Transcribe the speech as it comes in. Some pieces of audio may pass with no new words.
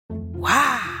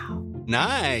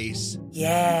Nice.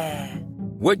 Yeah.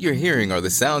 What you're hearing are the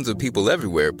sounds of people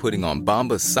everywhere putting on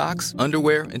Bombas socks,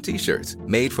 underwear, and T-shirts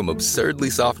made from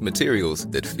absurdly soft materials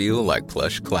that feel like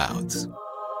plush clouds.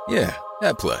 Yeah,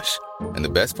 that plush. And the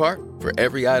best part? For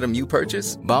every item you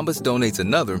purchase, Bombas donates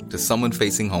another to someone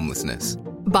facing homelessness.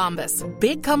 Bombas.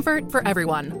 Big comfort for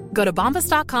everyone. Go to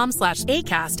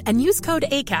bombas.com/ACAST and use code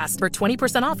ACAST for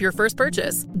 20% off your first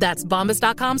purchase. That's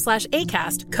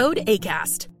bombas.com/ACAST. Code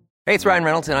ACAST. Hey, it's Ryan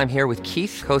Reynolds, and I'm here with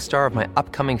Keith, co-star of my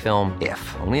upcoming film,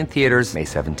 If, only in theaters May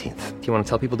 17th. Do you want to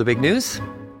tell people the big news?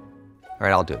 All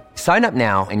right, I'll do it. Sign up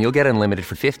now and you'll get unlimited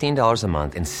for $15 a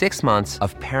month and 6 months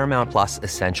of Paramount Plus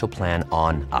Essential Plan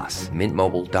on us.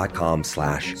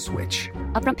 MintMobile.com/switch.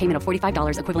 Upfront payment of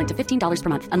 $45 equivalent to $15 per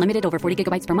month. Unlimited over 40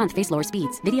 gigabytes per month. Face lower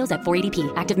speeds. Videos at 480p.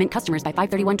 Active Mint customers by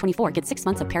 531.24 get 6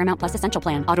 months of Paramount Plus Essential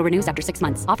Plan. Auto renews after 6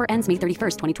 months. Offer ends May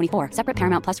 31st, 2024. Separate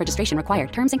Paramount Plus registration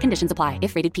required. Terms and conditions apply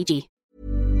if rated PG.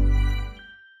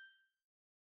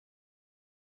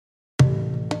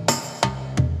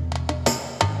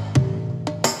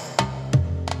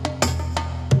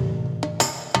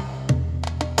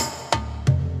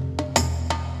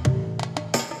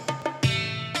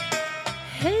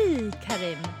 Hej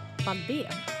Karim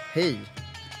Valdén. Hej,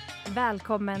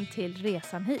 Välkommen till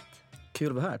resan hit. kul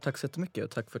att vara här. Tack så jättemycket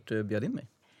och tack för att du bjöd in mig.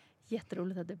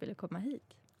 Jätteroligt att du ville komma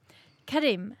hit.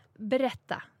 Karim,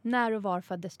 berätta. När och var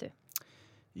föddes du?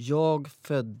 Jag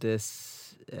föddes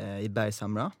i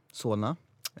Bergshamra, Solna.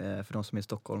 För de som är i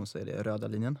Stockholm så är det röda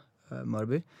linjen,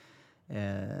 Mörby.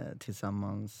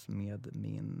 Tillsammans med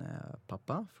min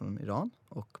pappa från Iran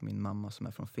och min mamma som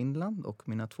är från Finland och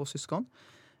mina 2 syskon.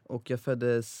 Och jag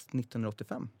föddes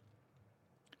 1985.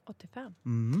 85.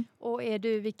 Mm. Och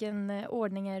vilken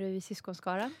ordning är du i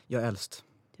syskonskaran? Jag är äldst,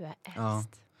 Du är äldst. Ja.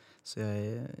 så jag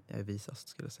är visast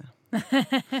skulle jag säga.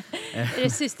 Är det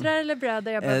systrar eller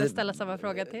bröder jag behöver ställa samma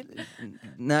fråga till?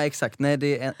 Nej, exakt. Nej,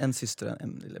 det är en syster och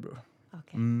en lillebror.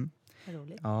 Okej, Mm. vad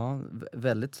roligt. Ja,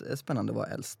 väldigt spännande att vara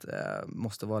äldst.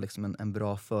 Måste vara liksom en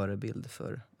bra förebild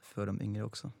för de yngre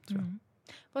också, tror jag. Mm.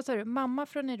 Vad sa du? Mamma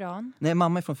från Iran? Nej,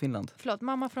 mamma är från Finland. Förlåt,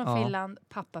 mamma från Finland,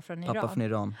 pappa från Iran. Pappa från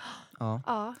Iran. Ja.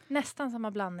 Ja, nästan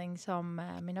samma blandning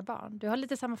som mina barn. Du har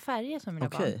lite samma färger som mina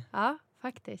barn. Okej. Ja,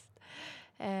 faktiskt.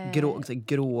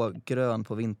 Grön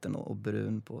på vintern och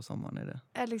brun på sommaren är det.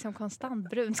 Är liksom konstant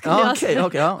brun skulle jag säga.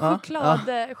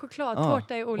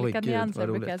 Chokladtårta i olika Oj, gud, nyanser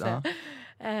vad brukar jag roligt.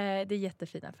 säga. Det är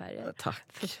jättefina färger. Tack.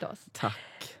 Förstås. Tack.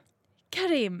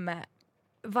 Karim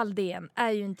Valdén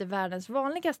är ju inte världens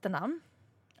vanligaste namn.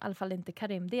 I alla fall inte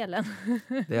Karim-delen.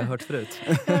 Det har jag hört förut.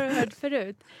 Det har du hört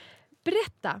förut.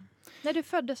 Berätta, när du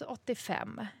föddes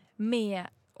 85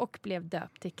 och blev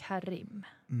döpt till Karim.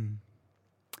 Mm.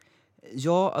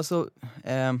 Ja, alltså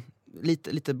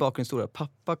lite bakgrundshistoria.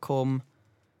 Pappa kom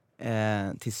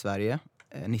till Sverige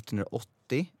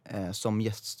 1980 som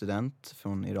gäststudent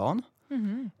från Iran.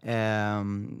 Mhm.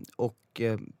 Och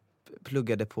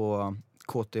pluggade på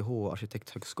KTH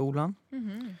Arkitekthögskolan.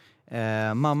 Mhm.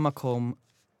 Mamma kom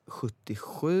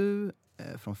 77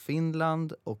 från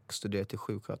Finland och studerade till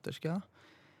sjuksköterska.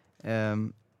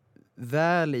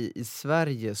 Väl i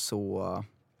Sverige så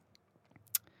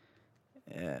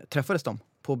träffades de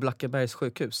på Blackebergs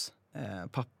sjukhus.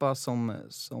 Pappa som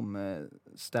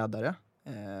städare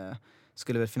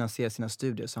skulle väl finansiera sina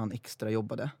studier så han extra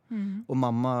jobbade. Mm. Och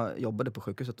mamma jobbade på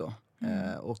sjukhuset då.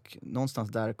 Och någonstans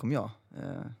där kom jag.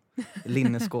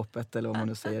 Linneskåpet eller vad man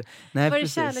nu säger. Nej, Var det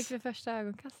precis. kärlek vid första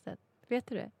ögonkastet? Vet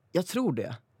du det? Jag tror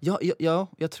det.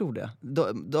 Jag tror det.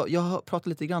 Jag har pratat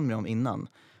lite grann med dem innan.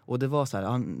 Och det var så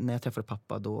här, när jag träffade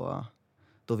pappa då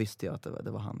visste jag att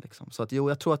det var han. Liksom. Så att,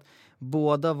 jag tror att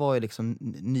båda var ju liksom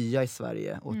nya i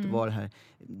Sverige. Och det var det här,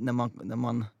 när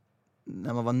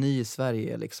man var ny i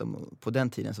Sverige liksom, på den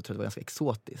tiden så tror jag det var ganska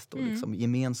exotiskt. Och liksom,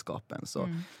 gemenskapen.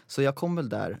 Så jag kom väl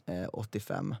där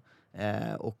 85.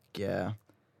 Och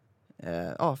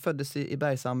föddes i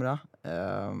Bergshamra.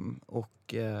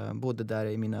 Och bodde där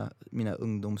i mina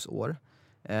ungdomsår.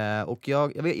 Och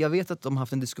jag vet att de har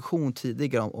haft en diskussion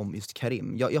tidigare om just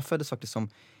Karim. Jag föddes faktiskt som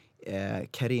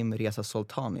Karim Reza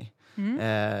Soltani.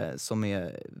 Som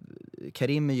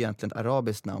Karim är ju egentligen ett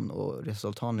arabiskt namn och Reza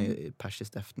Soltani är ett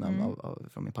persiskt efternamn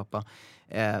från min pappa.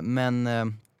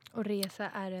 Och Reza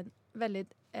är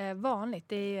väldigt vanligt.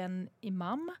 Det är en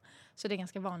imam, så det är en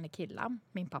ganska vanlig killa.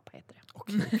 Min pappa heter det.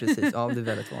 Okej, precis. Ja, det är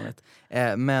väldigt vanligt.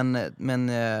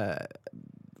 Men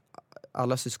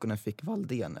alla syskonen fick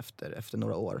Valdén efter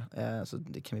några år. Så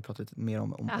det kan vi prata lite mer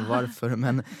om varför.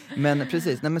 Men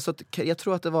precis. Nej, men så att, jag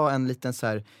tror att det var en liten så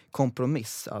här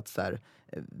kompromiss. Att så här,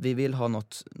 vi vill ha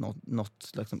något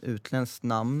liksom utländskt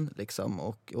namn liksom,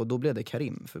 och då blev det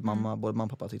Karim för både mamma och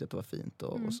pappa tyckte att det var fint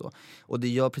och så. Och det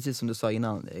gör precis som du sa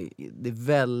innan, det är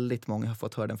väldigt många har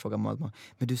fått höra den frågan,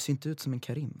 men du ser inte ut som en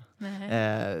Karim.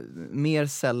 Mer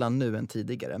sällan nu än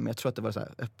tidigare, men jag tror att det var så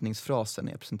här öppningsfrasen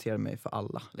när jag presenterade mig för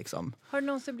alla liksom. Har du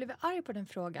någonsin blivit arg på den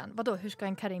frågan? Vadå, hur ska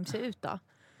en Karim se ut då?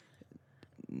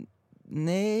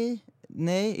 Nej,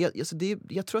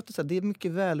 jag tror att det är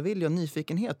mycket välvilja och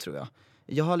nyfikenhet tror jag.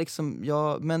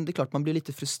 Men det är klart man blir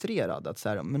lite frustrerad att så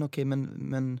här, men okej,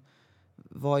 men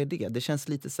vad är det? Det känns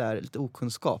lite så här, lite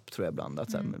okunskap tror jag ibland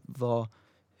att så här,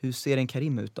 hur ser en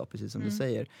Karim ut då, precis som du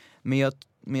säger.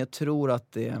 Men jag tror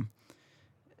att det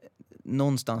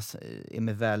någonstans är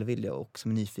med välvilja och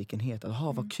som nyfikenhet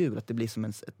att vad kul att det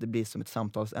blir som ett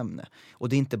samtalsämne. Och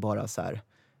det är inte bara så här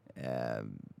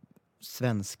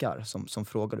svenskar som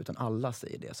frågar utan alla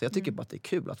säger det. Så jag tycker bara att det är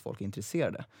kul att folk är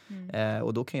intresserade.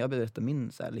 Och då kan jag berätta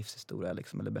min så här livshistoria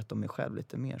liksom, eller berätta om mig själv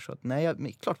lite mer. Så att,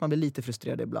 klart man blir lite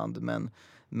frustrerad ibland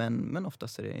men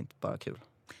oftast är det inte bara kul.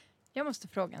 Jag måste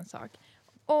fråga en sak.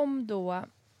 Om då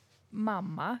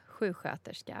mamma,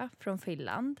 sjuksköterska från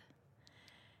Finland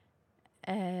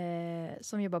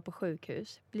som jobbar på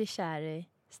sjukhus blir kär i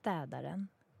städaren.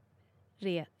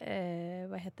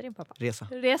 Vad heter din pappa?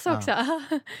 Resa också. Ja.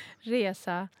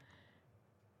 Resa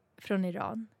från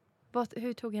Iran.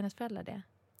 Hur tog hennes föräldrar det?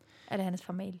 Eller hennes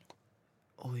familj?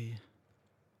 Oj.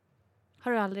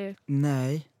 Har du aldrig...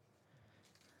 Nej.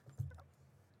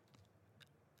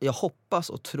 Jag hoppas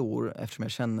och tror, eftersom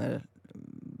jag känner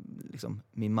liksom,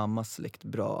 min mammas släkt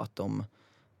bra, att de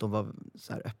var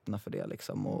så här öppna för det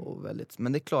liksom, och väldigt...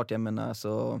 Men det är klart, jag menar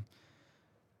så...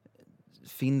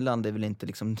 Finland är väl inte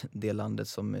liksom det landet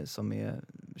som är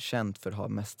känt för att ha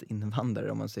mest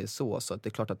invandrare, om man säger så. Så att det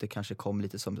är klart att det kanske kom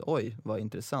lite som, oj, vad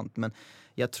intressant. Men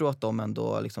jag tror att de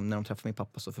ändå, liksom, när de träffade min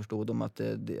pappa så förstod de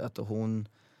att hon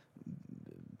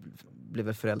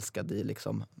blev förälskad i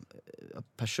liksom,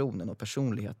 personen och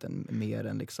personligheten mer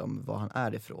än liksom, var han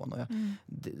är ifrån. Och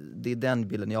det är den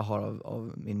bilden jag har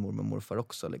av min mormor och morfar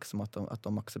också. Liksom, att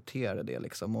de accepterade det.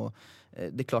 Liksom. Och,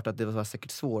 det är klart att det var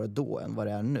säkert svårare då än vad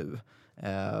det är nu.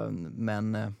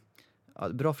 Men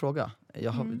bra fråga.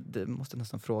 Det måste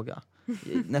nästan fråga.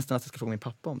 Nästan att jag ska fråga min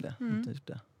pappa om det.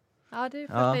 Ja, det är det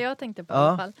första jag tänkte på i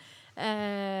alla fall.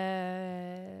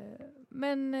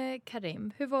 Men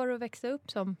Karim, hur var det att växa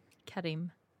upp som Karim?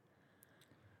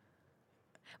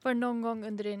 Var det någon gång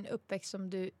under din uppväxt som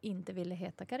du inte ville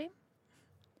heta Karim?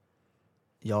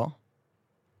 Ja,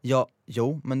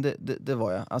 men det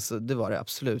var jag. Alltså, det var det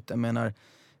absolut. Jag menar,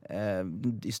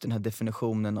 just den här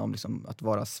definitionen om liksom, att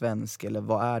vara svensk, eller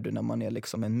vad är du när man är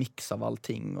liksom en mix av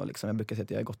allting. Och liksom, jag brukar säga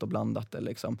att jag är gott och blandat. Eller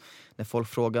liksom, när folk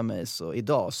frågar mig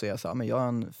idag så är jag så här, men jag är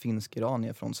en finsk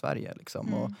iranier från Sverige.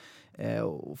 Liksom,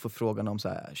 och får frågan om så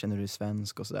här, känner du dig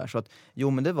svensk och sådär. Så att, jo,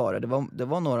 men det var det. Det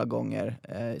var några gånger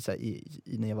så här,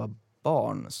 när jag var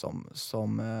barn som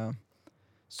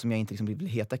jag inte liksom ville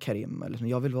heta Karim. Eller,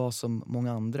 jag vill vara som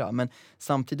många andra. Men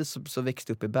samtidigt så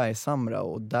växte jag upp i Bergshamra,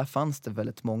 och där fanns det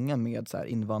väldigt många med så här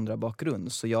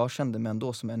invandrarbakgrund. Så jag kände mig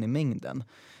ändå som en i mängden.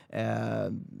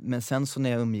 Men sen så när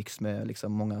jag umgicks med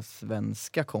liksom många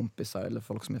svenska kompisar eller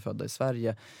folk som är födda i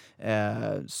Sverige,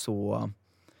 så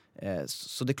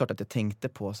det är klart att jag tänkte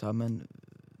på så här, men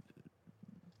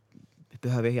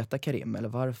behöver jag heta Karim eller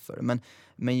varför?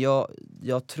 Men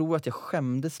jag tror att jag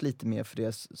skämdes lite mer för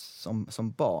det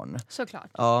som barn. Såklart.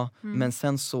 Ja, men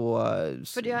sen så...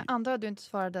 För jag antar att du inte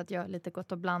svarade att jag är lite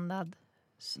gott och blandad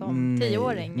som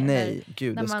 10-åring. Nej,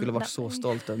 gud, jag skulle varit så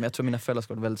stolt över. Men jag tror mina föräldrar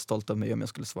skulle vara väldigt stolta över mig om jag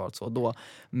skulle svarat så då.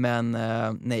 Men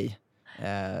nej.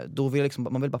 Då vill liksom,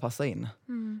 man vill bara passa in.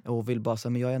 Och vill bara säga,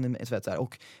 men jag är en så här.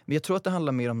 Men jag tror att det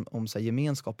handlar mer om så här,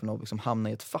 gemenskapen och liksom hamna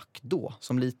i ett fack då,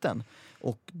 som liten.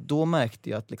 Och då märkte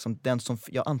jag att liksom,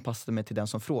 jag anpassade mig till den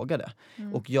som frågade.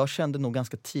 Och jag kände nog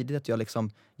ganska tidigt att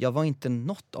jag var inte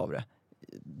något av det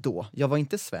då. Jag var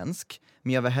inte svensk,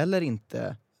 men jag var heller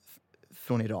inte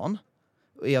från Iran.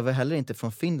 Och jag var heller inte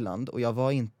från Finland, och jag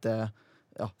var inte...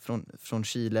 Ja, från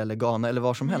Chile eller Ghana eller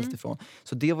var som helst ifrån.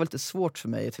 Så det var lite svårt för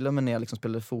mig. Till och med när jag liksom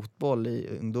spelade fotboll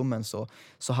i ungdomen så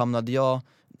hamnade jag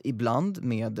ibland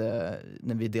med,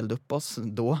 när vi delade upp oss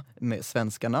då, med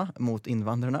svenskarna mot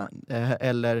invandrarna.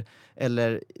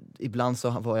 Eller ibland så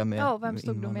var jag med. Ja, vem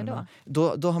stod du med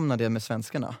då? Då hamnade jag med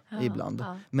svenskarna ibland.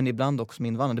 Ja. Men ibland också med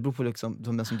invandrarna. Det beror på liksom,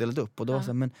 vem som delade upp. Och då var så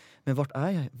här, men vart är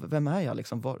jag? Vem är jag?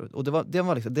 Liksom, och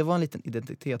det var en liten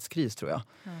identitetskris, tror jag.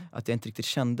 Att jag inte riktigt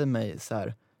kände mig så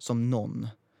här, som någon.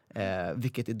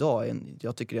 Vilket idag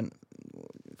jag tycker är en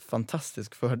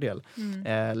fantastisk fördel.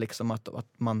 Liksom att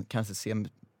man kanske ser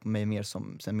på mig mer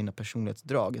som mina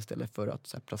personlighetsdrag istället för att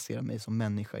så här, placera mig som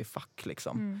människa i fack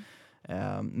liksom.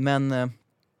 Men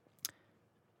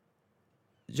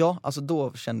ja, alltså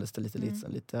då kändes det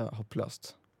lite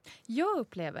hopplöst. Jag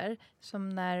upplever som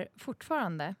när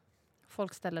fortfarande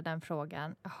folk ställer den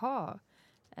frågan, jaha,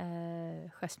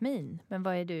 Jasmin, men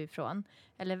var är du ifrån?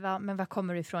 Eller men var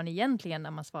kommer du ifrån egentligen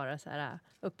när man svarar så här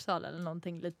Uppsala eller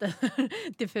någonting lite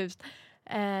diffust.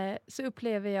 Så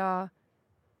upplever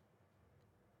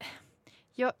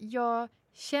jag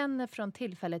känner från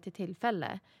tillfälle till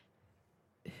tillfälle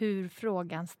hur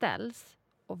frågan ställs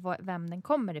och vem den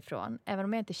kommer ifrån. Även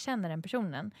om jag inte känner den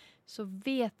personen så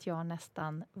vet jag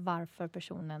nästan varför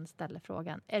personen ställer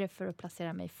frågan. Är det för att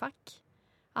placera mig i fack?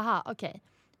 Aha, okej.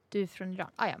 Du är från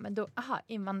Iran. Ja, men då,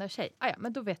 invandrartjej. Ja,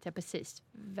 men då vet jag precis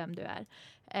vem du är.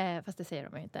 Fast det säger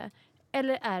de ju inte.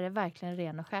 Eller är det verkligen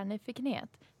ren och skär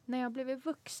nyfikenhet? När jag blev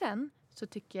vuxen så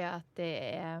tycker jag att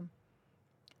det är...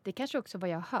 Det kanske också vad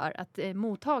jag hör. Att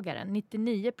mottagaren,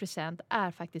 99%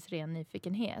 är faktiskt ren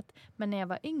nyfikenhet. Men när jag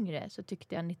var yngre så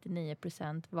tyckte jag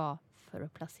 99% var för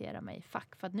att placera mig i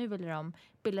fack. För att nu vill de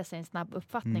bilda sig en snabb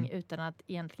uppfattning utan att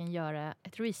egentligen göra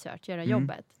ett research, göra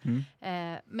jobbet.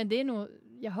 Men det är nog,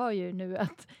 jag hör ju nu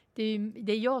att det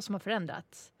är jag som har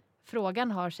förändrats.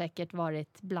 Frågan har säkert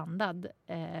varit blandad,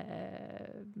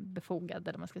 befogad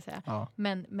eller vad man ska säga. Ja.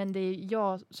 Men det är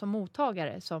jag som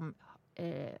mottagare som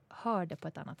hör det på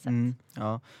ett annat sätt.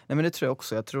 Ja. Nej, men det tror jag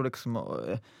också. Jag tror liksom,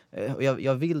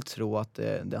 jag vill tro att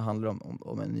det handlar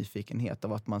om en nyfikenhet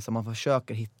av att man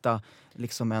försöker hitta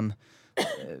liksom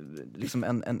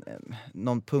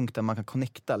någon punkt där man kan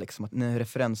connecta liksom, en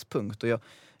referenspunkt. Och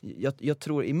jag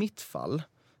tror i mitt fall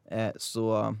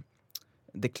så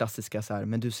det klassiska så här,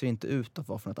 men du ser inte ut att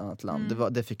vara från ett annat land.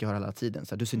 Det fick jag höra hela tiden.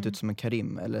 Så här, du ser inte ut som en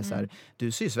Karim. Eller så här,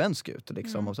 du ser ju svensk ut.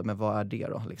 Liksom, och så, men vad är det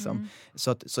då? Liksom.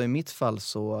 Så i mitt fall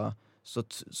så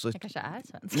jag kanske är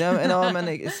svensk. Ja, men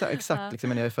exakt. Liksom,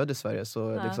 men jag är född i Sverige.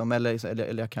 Så, liksom,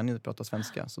 eller jag kan ju inte prata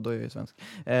svenska. Så då är jag ju svensk.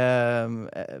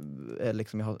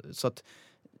 Liksom,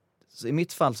 så i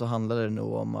mitt fall så handlade det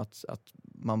nog om att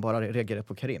man bara reagerade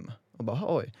på Karim. Och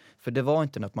bara, oj. För det var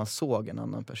inte något man såg en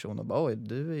annan person och bara, oj,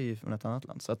 du är ju från ett annat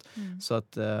land. Så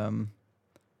att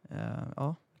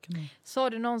ja. Sa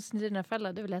du någonsin till dina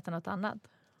föräldrar du vill äta något annat?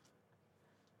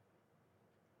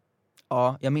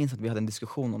 Ja, jag minns att vi hade en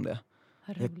diskussion om det.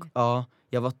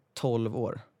 Jag var 12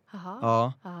 år.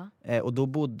 Aha. Och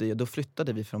då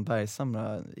flyttade vi från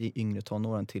Bergshamra i yngre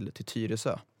tonåren till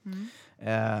Tyresö.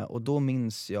 Och då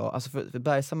minns jag, alltså för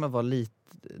Bergshamra var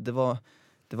lite,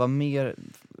 det var mer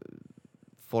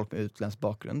folk med utländsk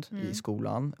bakgrund i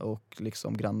skolan och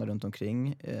liksom grannar runt omkring.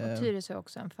 Och Tyresö är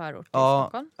också en förort i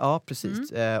Stockholm. Ja,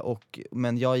 precis.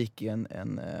 Men jag gick i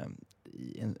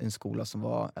en skola som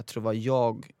var, jag tror var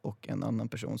jag och en annan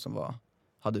person som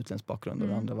hade utländsk bakgrund och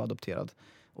den andra var adopterad.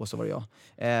 Och så var det jag.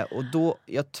 Och då,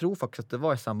 jag tror faktiskt att det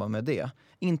var i samband med det.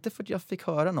 Inte för att jag fick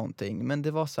höra någonting, men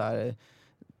det var så här...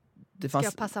 Ska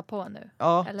jag passa på nu?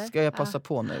 Ja, eller? Ska jag passa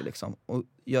på nu liksom. Och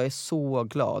jag är så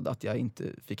glad att jag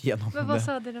inte fick igenom det. Men vad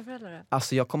sa dina föräldrar då?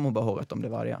 Alltså jag kommer bara ihåg att de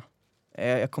blev arga.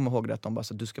 Jag kommer ihåg det att de bara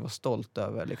så du ska vara stolt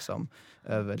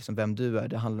över vem du är.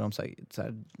 Det handlar om så här,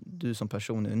 du som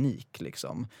person är unik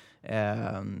liksom.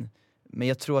 Men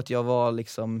jag tror att jag var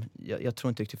liksom, jag tror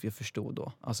inte riktigt jag förstod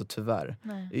då. Alltså tyvärr.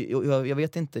 Jag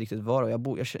vet inte riktigt var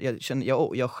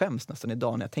jag skäms nästan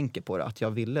idag när jag tänker på det, att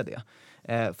jag ville det.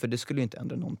 För det skulle ju inte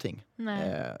ändra någonting.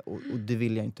 Och det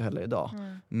vill jag inte heller idag.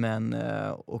 Men,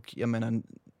 och jag menar,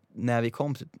 när vi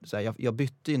kom till, så här, jag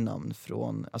bytte ju namn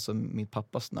från, alltså min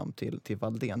pappas namn till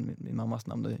Valdén, min mammas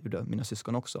namn, det gjorde mina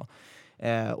syskon också.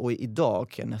 Och idag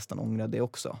kan jag nästan ångra det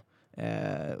också.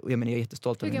 Och jag menar, jag är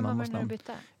jättestolt över min mammas namn. Hur gammal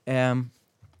var du när du bytte?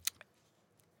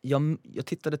 Jag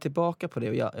tittade tillbaka på det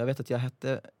och jag vet att jag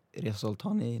hette Reza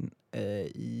Soltani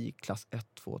i klass 1,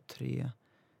 2, 3.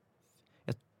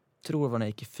 Jag tror det var när jag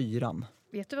gick i 4:an.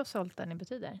 Vet du vad Soltani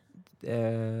betyder?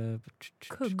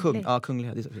 Kunglig. Ja,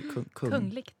 kunglig.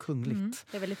 Kungligt. Kungligt.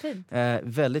 Det är väldigt fint.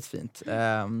 Väldigt fint.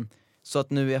 Så att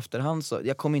nu i efterhand så,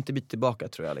 jag kommer inte byta tillbaka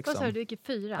tror jag. Liksom. Vad sa du, gick i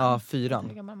 4:an? Ja, 4:an.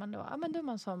 Hur gammal man då? Ja, men då är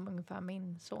man som ungefär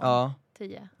min son.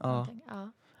 10. Ja.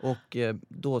 Och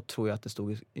då tror jag att det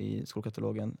stod i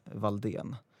skolkatalogen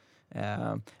Valdén.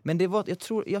 Men det var, jag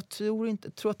tror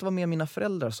att det var mer mina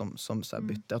föräldrar som så här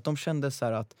bytte. Att de kände så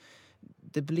här att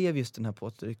det blev just den här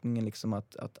påtryckningen liksom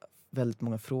att väldigt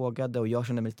många frågade och jag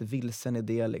kände mig lite vilsen i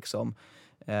det liksom.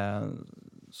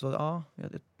 Så ja.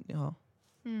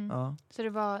 Så det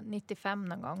var 95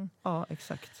 någon gång? Ja,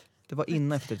 exakt. Det var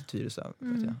innan jag flyttade till Tyresö.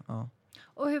 Ja.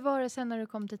 Och hur var det sen när du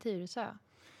kom till Tyresö?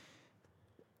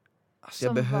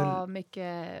 Alltså, var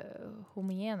mycket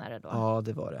homogenare då? Ja,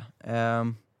 det var det.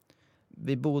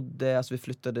 vi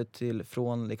flyttade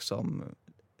från liksom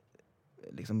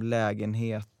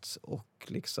lägenhet och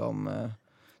liksom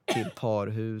till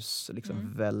parhus,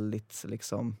 liksom väldigt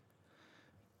liksom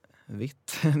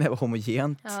vitt, det var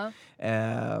homogent. Ja.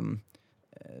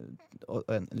 Och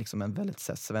liksom en väldigt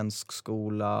så här, svensk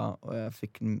skola, och jag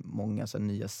fick många så här,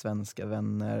 nya svenska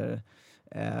vänner.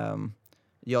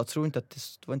 Jag tror inte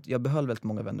att jag behöll väldigt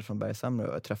många vänner från Bergshamra,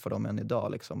 och jag träffar dem än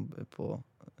idag liksom, på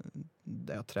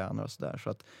där jag tränar och sådär. Så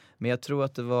att, men jag tror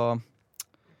att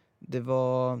det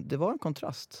var en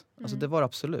kontrast. Alltså det var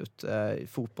absolut.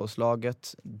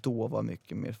 Fotbollslaget då var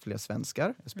mycket fler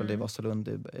svenskar. Jag spelade i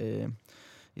Vasalund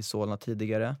i Solna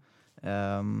tidigare.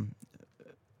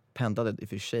 Pendlade i och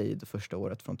för sig det första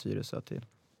året från Tyresö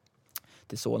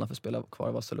till Solna för att spela kvar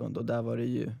i Vasalund. Och där var det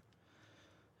ju,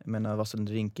 jag menar, Vasalund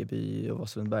Rinkeby och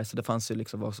Vasalundberg. Så det fanns ju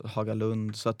liksom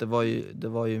Hagalund. Så att det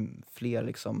var ju fler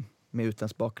liksom med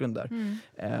utländsk bakgrund där.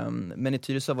 Men i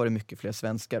Tyresö var det mycket fler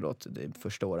svenskar då de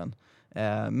första åren.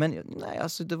 Men nej,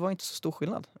 alltså det var inte så stor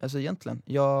skillnad. Alltså egentligen.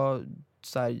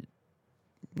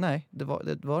 Nej, det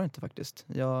var det inte faktiskt.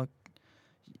 Jag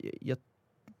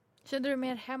Kände du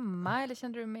mer hemma eller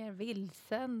kände du mer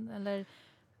vilsen? Eller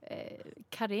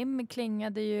Karim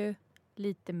klingade ju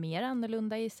lite mer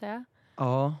annorlunda, gissar jag.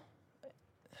 Ja.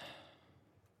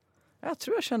 Jag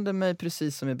tror jag kände mig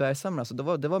precis som i Bergshamra. Alltså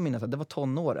det var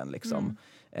tonåren liksom.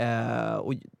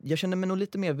 Och jag kände mig nog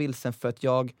lite mer vilsen för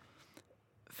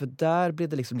där blev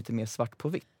det liksom lite mer svart på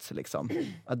vitt liksom.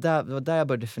 Det var där jag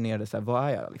började definiera så här, vad är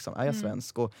jag liksom? Är jag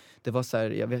svensk? Och det var så här,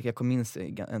 jag kom in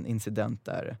i en incident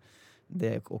där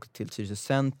jag åkte till Tyresö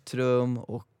centrum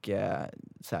och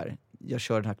så här, jag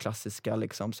kör den här klassiska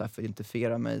liksom så här, för att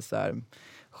identifiera mig så här,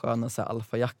 sköna så här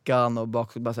alfajackan och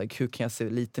bara så här, hur kan jag se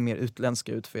lite mer utländsk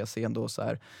ut, för jag ser ändå så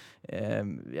här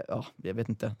jag vet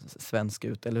inte, svensk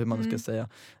ut eller hur man ska säga.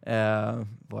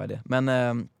 Vad är det?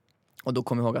 Men och då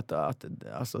kom jag ihåg att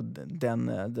alltså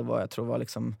det var, jag tror var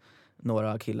liksom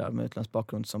några killar med utländsk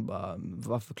bakgrund som bara,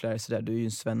 varför klär jag sig där? Du är ju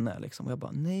en svenne liksom. Och jag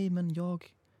bara, nej men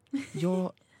jag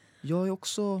är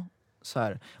också så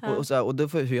här. Och så här, och det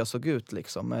var hur jag såg ut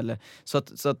liksom, eller så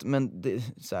att men det,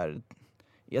 så här,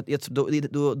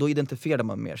 då identifierade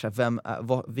man mer så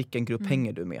här, vilken grupp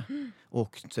hänger du med?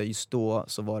 Och så just då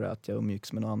så var det att jag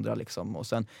umgicks med några andra liksom. Och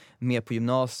sen mer på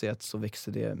gymnasiet så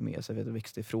växte det mer, så jag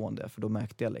växte ifrån det, för då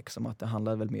märkte jag liksom att det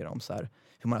handlade väl mer om så här,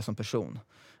 hur man är som person.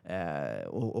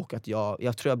 Och att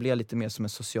jag tror jag blev lite mer som en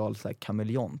social så här,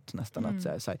 kameleont nästan.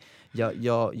 Att, så här,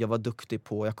 jag var duktig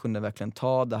på, jag kunde verkligen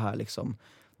ta det här liksom,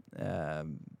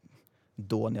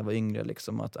 då när jag var yngre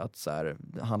liksom, att så här,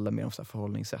 det handlar mer om så här,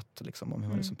 förhållningssätt liksom, om hur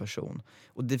man är som person.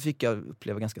 Och det fick jag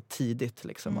uppleva ganska tidigt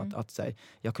liksom, att så här,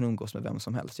 jag kan umgås med vem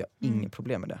som helst, jag har inget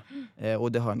problem med det.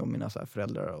 Och det har nog mina så här,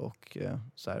 föräldrar och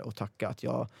så här, och tacka att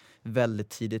jag väldigt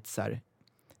tidigt så här,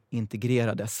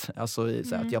 integrerades, alltså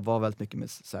så här, att jag var väldigt mycket med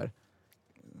så här,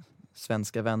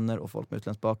 svenska vänner och folk med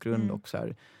utländsk bakgrund, och så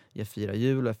här, jag firar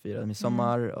jul och jag firar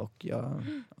midsommar och jag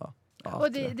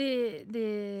och det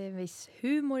är en viss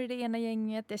humor i det ena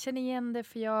gänget. Jag känner igen det,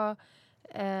 för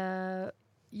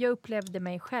jag upplevde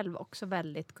mig själv också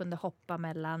väldigt, kunde hoppa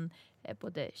mellan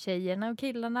både tjejerna och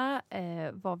killarna,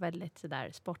 var väldigt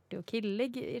sådär sportig och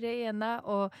killig i det ena,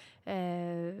 och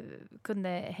kunde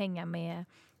hänga med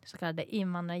så kallade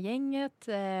invandrargänget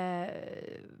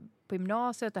på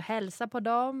gymnasiet och hälsa på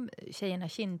dem. Tjejerna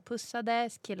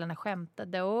kindpussades, killarna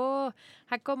skämtade.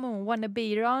 Här kommer hon, wanna be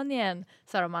Iranian,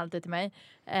 sa de alltid till mig.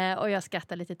 Och jag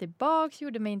skrattade lite tillbaks,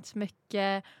 gjorde mig inte så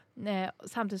mycket.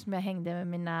 Samtidigt som jag hängde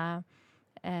med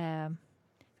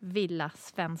mina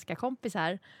svenska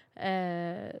kompisar.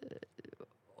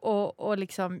 Och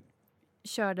liksom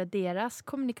körde deras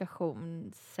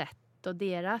kommunikationssätt och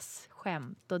deras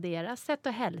skämt och deras sätt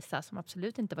att hälsa, som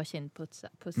absolut inte var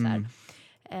kindpussar.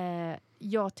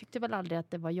 Jag tyckte väl aldrig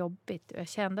att det var jobbigt, och jag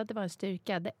kände att det var en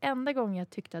styrka. Det enda gången jag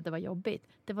tyckte att det var jobbigt,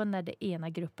 det var när det ena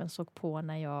gruppen såg på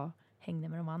när jag hängde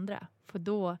med de andra. För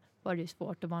då var det ju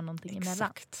svårt att vara någonting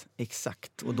emellan.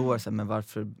 Exakt. Och då var det så här, men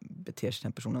varför beter sig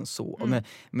den personen så?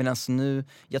 Men alltså nu,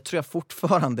 jag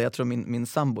tror min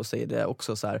sambo säger det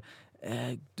också så här,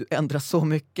 du ändrar så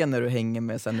mycket när du hänger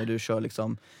med, sen när du kör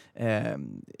liksom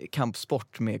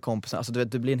kampsport med kompisar. Alltså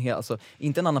du blir en hel, alltså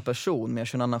inte en annan person, men jag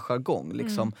kör en annan jargong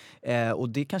liksom. Och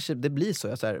det kanske det blir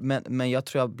så, men jag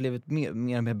tror jag har blivit mer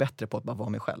och mer bättre på att bara vara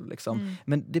mig själv liksom.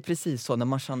 Men det är precis så när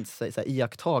man känner sig så här,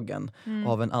 iakttagen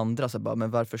av en andra, så bara,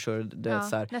 men varför kör det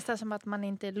så här? Nästan som att man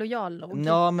inte är lojal nog.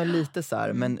 Ja, men lite så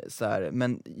här,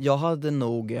 men jag hade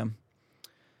nog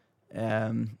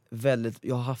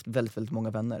jag har haft väldigt, väldigt många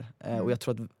vänner. Och jag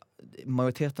tror att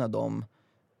majoriteten av dem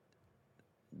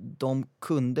de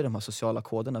kunde de här sociala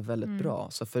koderna väldigt bra.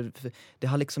 Så för det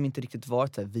har liksom inte riktigt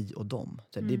varit så här, vi och dem.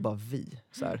 Så här, det är bara vi.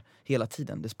 Så här, hela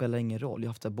tiden. Det spelar ingen roll. Jag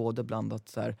har haft det både blandat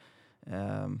så här...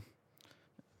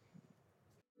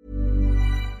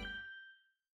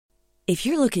 If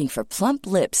you're looking for plump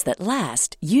lips that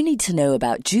last, you need to know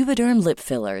about Juvederm lip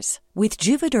fillers. With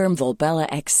Juvederm Volbella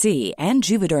XC and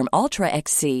Juvederm Ultra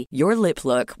XC, your lip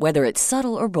look, whether it's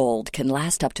subtle or bold, can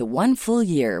last up to 1 full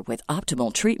year with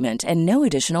optimal treatment and no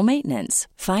additional maintenance.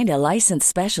 Find a licensed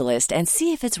specialist and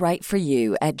see if it's right for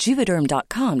you at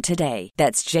Juvederm.com today.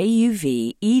 That's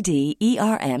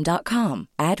JUVEDERM.com.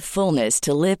 Add fullness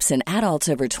to lips in adults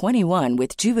over 21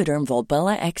 with Juvederm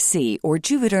Volbella XC or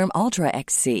Juvederm Ultra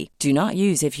XC. Do not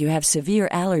use if you have severe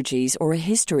allergies or a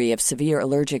history of severe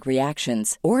allergic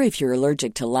reactions, or if you're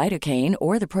allergic to lidocaine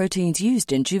or the proteins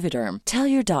used in Juvederm. Tell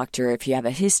your doctor if you have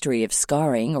a history of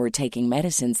scarring or taking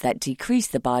medicines that decrease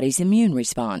the body's immune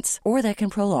response or that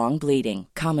can prolong bleeding.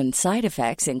 Common side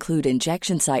effects include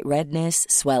injection site redness,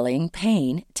 swelling,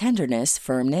 pain, tenderness,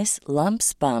 firmness,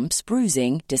 lumps, bumps,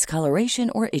 bruising, discoloration,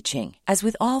 or itching. As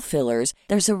with all fillers,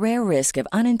 there's a rare risk of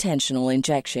unintentional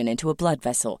injection into a blood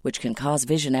vessel, which can cause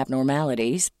vision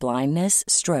abnormalities, blindness,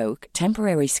 stroke,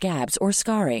 temporary scabs, or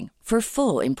scarring. For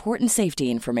full, important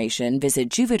safety information, visit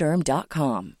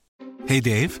Juvederm.com. Hey,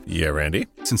 Dave. Yeah, Randy.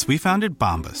 Since we founded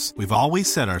Bombas, we've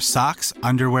always said our socks,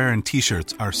 underwear, and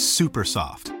T-shirts are super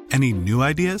soft. Any new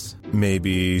ideas?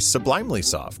 Maybe sublimely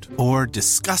soft. Or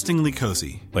disgustingly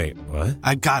cozy. Wait, what?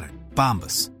 I got it.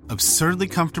 Bombas. Absurdly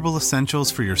comfortable essentials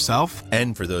for yourself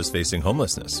and for those facing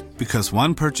homelessness. Because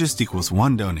one purchased equals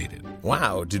one donated.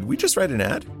 Wow, did we just write an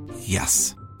ad?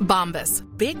 Yes. Bombas.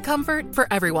 Big comfort for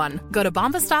everyone. Go to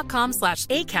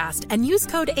bombas.com/ACAST and use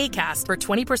code ACAST for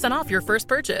 20% off your first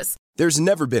purchase. There's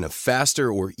never been a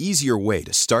faster or easier way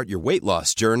to start your weight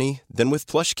loss journey than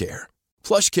with PlushCare.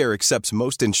 PlushCare accepts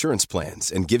most insurance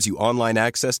plans and gives you online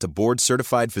access to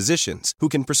board-certified physicians who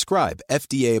can prescribe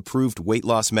FDA-approved weight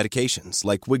loss medications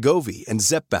like Wegovy and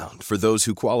Zepbound for those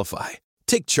who qualify.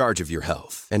 Take charge of your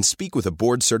health and speak with a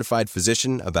board-certified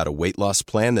physician about a weight loss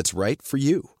plan that's right for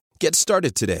you. Get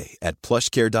started today at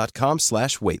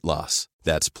plushcare.com/weightloss.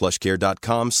 That's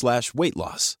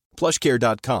plushcare.com/weightloss.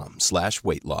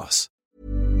 plushcare.com/weightloss.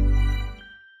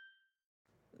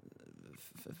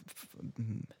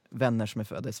 Vänner som är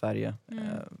födda i Sverige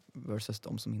versus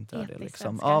de som inte är det.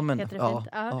 Liksom. Ja, men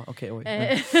okej, oj.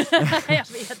 Jag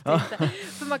vet inte.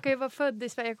 För man kan ju vara född i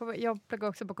Sverige. Jag pluggade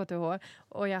också på KTH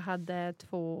och jag hade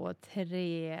 2,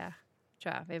 3,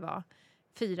 tror jag vi var,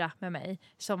 4 med mig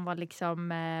som var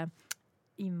liksom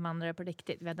invandrare på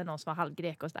riktigt. Vi hade någon som var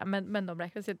halvgrek och sådär, men de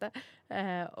räknas inte.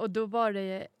 Och då var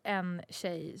det en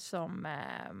tjej som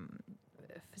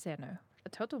får se nu.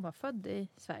 Jag tror att hon var född i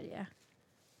Sverige.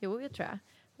 Jo, jag tror jag.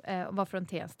 Och var från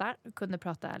Tensta. Kunde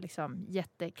prata liksom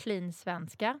jätteklin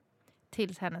svenska.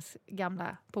 Tills hennes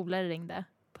gamla polare ringde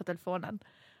på telefonen.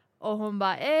 Och hon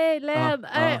bara, Len!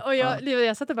 Och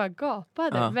jag satt och bara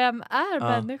gapade. Vem är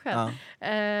människan?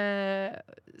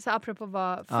 Så apropå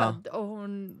var född. Och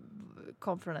hon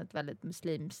kom från ett väldigt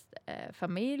muslimskt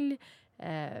familj.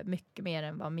 Mycket mer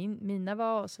än vad mina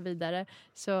var och så vidare.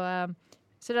 Så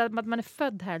att man är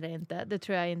född här eller inte, det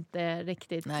tror jag inte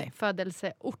riktigt. Nej.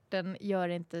 Födelseorten gör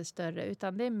inte större,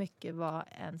 utan det är mycket vad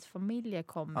ens familj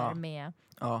kommer med.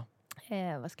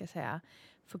 Vad ska jag säga?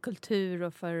 För kultur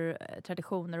och för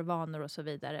traditioner och vanor och så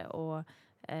vidare.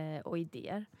 Och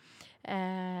idéer.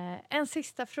 En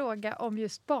sista fråga om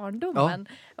just barndomen.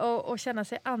 Och känna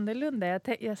sig annorlunda.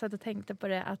 Jag satt och tänkte på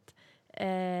det att...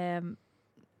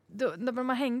 när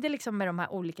man hängde liksom med de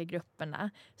här olika grupperna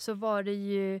så var det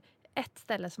ju ett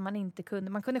ställe som man inte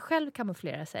kunde. Man kunde själv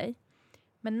kamouflera sig.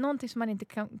 Men någonting som man inte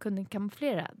kunde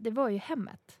kamouflera, det var ju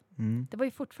hemmet. Det var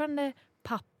ju fortfarande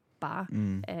pappa.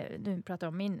 Nu pratar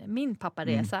jag om min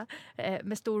papparesa.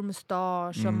 Med stor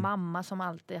mustasch och mamma som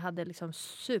alltid hade liksom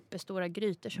superstora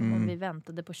grytor som om vi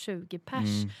väntade på 20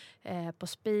 pers på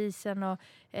spisen. Och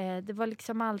det var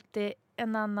liksom alltid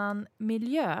en annan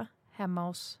miljö hemma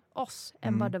hos oss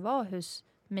än vad det var hos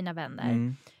mina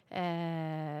vänner.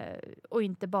 Och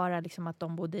inte bara liksom att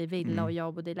de bodde i villa och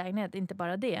jag bodde i lägenhet, inte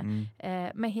bara det.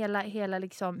 Men hela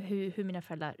liksom hur mina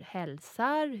föräldrar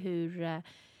hälsar,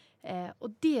 och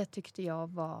det tyckte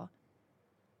jag var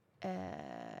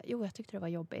jag tyckte det var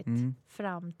jobbigt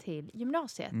fram till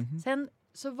gymnasiet. Sen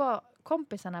så var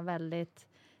kompisarna väldigt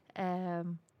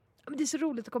det är så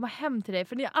roligt att komma hem till dig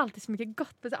för det är alltid så mycket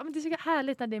gott. Men det är så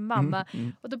härligt när det är mamma.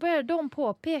 Och då började de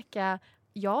påpeka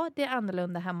ja, det är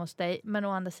annorlunda hemma hos dig, men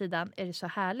å andra sidan är det så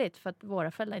härligt för att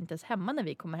våra föräldrar är inte ens hemma när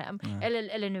vi kommer hem.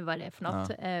 Eller nu var det för något.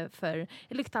 För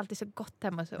det luktade alltid så gott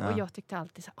hemma hos oss. Och jag tyckte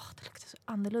alltid så det luktar så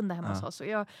annorlunda hemma hos oss. Och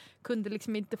jag kunde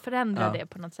liksom inte förändra det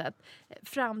på något sätt.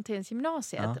 Fram till ens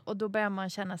gymnasiet. Och då börjar man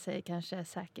känna sig kanske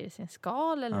säker i sin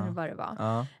skal eller vad det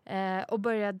var. Och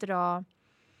börja dra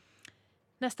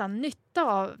nästan nytta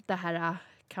av det här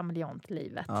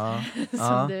kameleontlivet.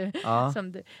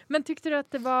 Som du. Men tyckte du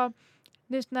att det var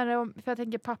just när för jag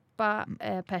tänker pappa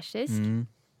persisk,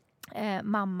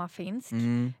 mamma finsk.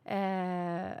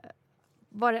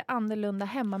 Var det annorlunda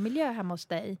hemmamiljö hemma hos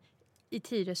dig i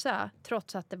Tyresö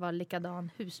trots att det var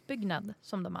likadan husbyggnad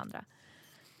som de andra?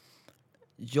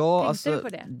 Ja, tänkte du på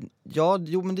det? Ja,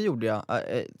 jo, men det gjorde jag.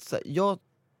 Jag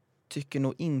tycker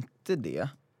nog inte det.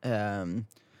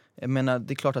 Jag menar,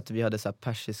 det är klart att vi hade så här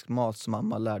persisk mat som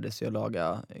mamma lärde sig att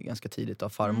laga ganska tidigt av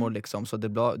farmor liksom. Så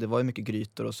det var ju mycket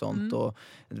grytor och sånt och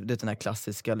det är den här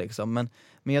klassiska liksom.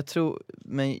 Men jag tror,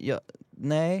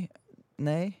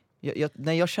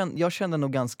 jag kände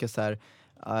nog ganska så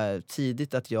här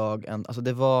tidigt att alltså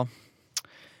det var,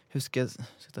 hur ska jag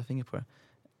sätta finger på det?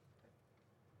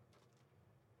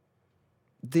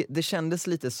 Det kändes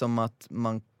lite som att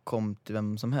man kom till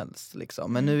vem som helst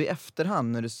liksom. Men nu i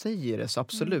efterhand när du säger det så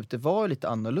absolut, det var ju lite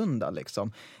annorlunda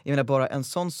liksom. Jag menar bara en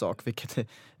sån sak, vilket är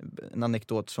en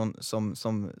anekdot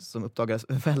som uppdagades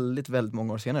väldigt, väldigt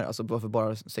många år senare, alltså för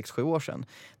bara 6-7 år sedan.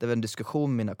 Det var en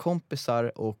diskussion med mina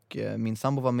kompisar och min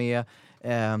sambo var med,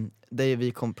 där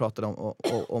vi pratade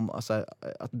om alltså,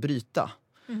 att bryta.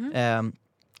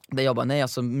 Där jag bara, nej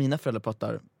alltså mina föräldrar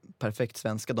pratar perfekt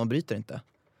svenska, de bryter inte.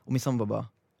 Och min sambo bara,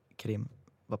 Krim,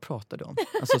 vad pratar du om?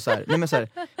 Alltså så här, nej men så här,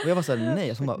 och jag var så här, nej,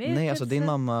 alltså, nej alltså din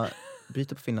mamma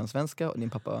bryter på finlandssvenska och din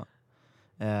pappa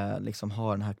liksom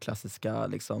har den här klassiska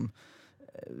liksom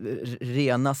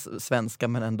rena svenska,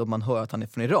 men ändå man hör att han är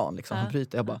från Iran liksom. Han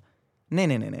bryter, jag bara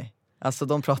nej. Alltså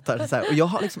de pratar så här, och jag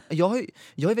har liksom jag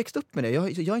har växt upp med det.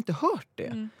 Jag har inte hört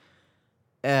det.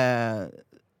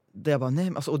 Där jag bara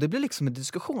nej, alltså, och det blir liksom en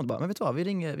diskussion bara, men vet du vad, vi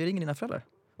ringer dina föräldrar.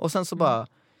 Och sen så bara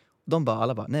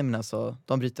alla bara, nej men alltså,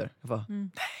 de bryter. Jag bara,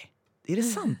 nej, är det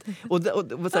sant? och det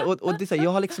är så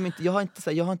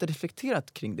här, jag har inte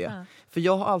reflekterat kring det. För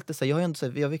jag har alltid så här,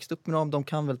 vi har växt upp med dem, de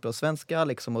kan väldigt bra svenska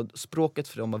liksom, och språket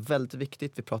för dem var väldigt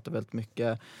viktigt. Vi pratar väldigt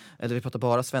mycket, eller vi pratar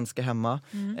bara svenska hemma.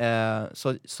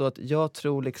 Så att jag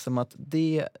tror liksom att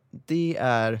det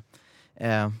är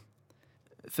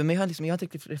för mig har jag inte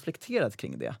riktigt reflekterat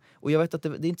kring det. Och jag vet att det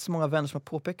är inte så många vänner som har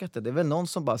påpekat det. Det är väl någon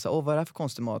som bara säger, vad är det här för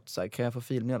konstig mat? Så här, kan jag få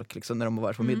filmjölk liksom, när de har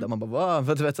varit på middag? Man bara,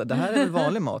 för du vet, så här, det här är väl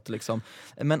vanlig mat liksom.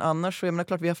 Men annars så, jag menar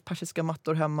klart, vi har haft persiska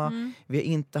mattor hemma. Vi har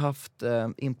inte haft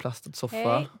inplastad soffa.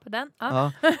 Hej, på den.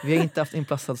 Ja, vi har inte haft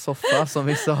inplastad soffa som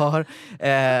vissa har.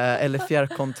 Eller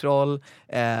fjärrkontroll.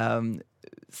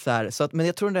 Så att, men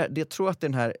jag tror att det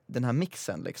är den här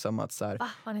mixen liksom, att så här,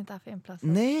 har ni inte haft inplastad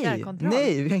fjärrkontroll?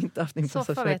 Nej, vi har inte haft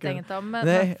inplastad soffa vet jag inte om, men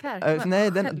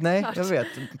nej, jag vet.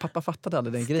 Pappa fattade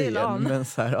aldrig den grejen, men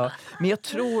så här, men jag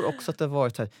tror också att det har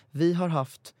varit så här,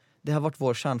 det har varit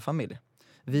vår kärnfamilj.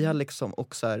 Vi har liksom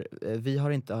också här,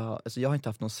 jag har inte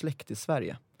haft någon släkt i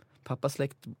Sverige. Pappas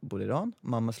släkt bodde i Iran,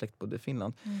 mammas släkt bodde i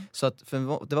Finland. Så att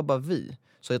det var bara vi.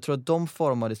 Så jag tror att de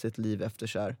formade sitt liv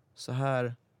efter så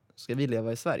här ska vi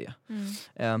leva i Sverige.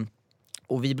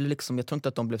 Och vi blev liksom, jag tror inte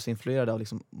att de blev så influerade av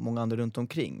liksom många andra runt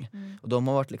omkring. Och de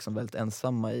har varit liksom väldigt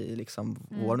ensamma i liksom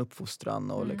vår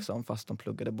uppfostran och liksom, fast de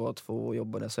pluggade båda två och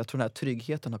jobbade. Så jag tror den här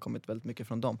tryggheten har kommit väldigt mycket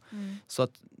från dem. Så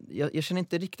att jag känner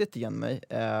inte riktigt igen mig.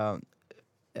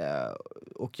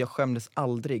 Och jag skämdes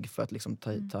aldrig för att liksom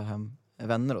ta hem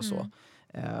vänner och så.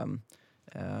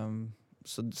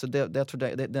 Så det, jag tror det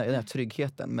är den här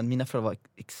tryggheten. Men mina föräldrar var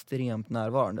extremt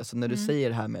närvarande. Så när du säger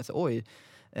det här med så, oj,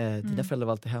 dina föräldrar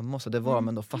var alltid hemma. Så det var de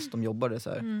ändå, fast de jobbade så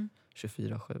här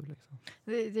 24/7 liksom.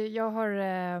 Jag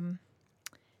har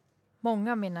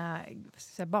många av mina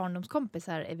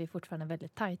barndomskompisar är vi fortfarande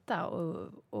väldigt tajta.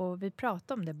 Och vi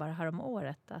pratade om det bara här om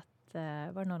året, att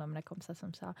var det någon av mina kompisar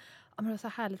som sa, men det var så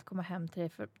härligt att komma hem till dig,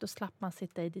 för då slapp man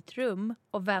sitta i ditt rum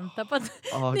och vänta på att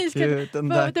ni ska...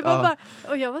 det var bara,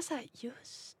 och jag var så här,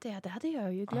 just det hade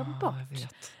jag ju glömt bort.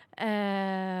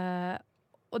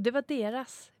 Och det var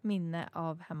deras minne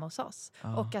av hemma hos oss.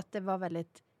 Och att det var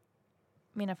väldigt,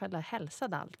 mina föräldrar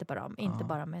hälsade alltid på dem. Inte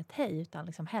bara med ett hej, utan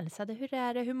liksom hälsade, hur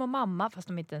är det, hur mår mamma? Fast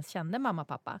de inte ens kände mamma och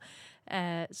pappa.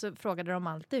 Så frågade de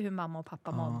alltid hur mamma och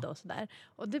pappa mådde och sådär.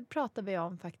 Och det pratade vi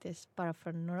om faktiskt bara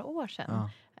för några år sedan.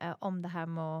 Om det här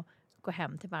med att gå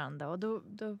hem till varandra. Och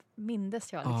då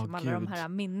mindes jag liksom alla de här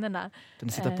minnnerna. Den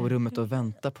sitter på rummet och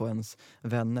väntar på ens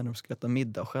vänner när de ska äta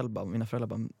middag. Och själv bara, mina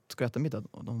föräldrar bara, ska äta middag?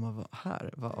 Och de bara,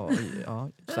 här?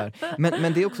 Så här.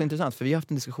 Men det är också intressant, för vi har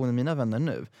haft en diskussion med mina vänner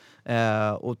nu.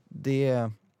 Och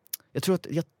det...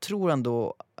 Jag tror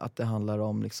ändå att det handlar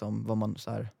om liksom vad man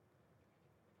så här...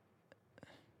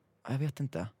 Jag vet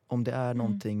inte. Om det är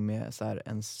någonting med så här,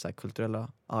 ens så här,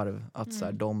 kulturella arv. Att så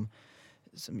här,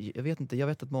 jag vet inte. Jag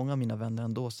vet att många av mina vänner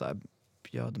ändå så här,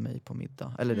 bjöd mig på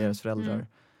middag. Eller deras föräldrar.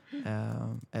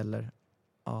 Eller...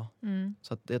 Ja.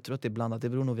 Så att jag tror att det är blandat. Det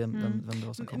beror nog vem det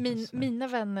var som kom. Mina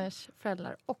vänners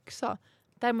föräldrar också.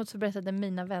 Däremot så berättade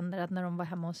mina vänner att när de var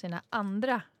hemma hos sina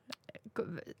andra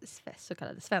så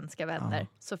kallade svenska vänner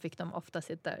så fick de ofta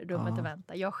sitta i rummet och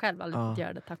vänta. Jag själv aldrig fått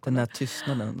göra det, tack och den här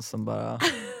tystnaden som bara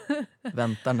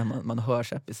väntar när man hör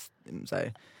så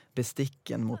här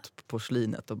besticken mot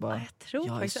porslinet och bara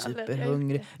jag är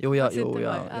superhungrig.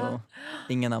 Jo.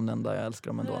 Ingen namn ända, jag älskar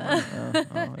dem ändå.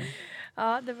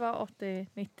 Ja, det var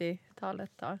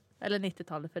 80-90-talet då. Eller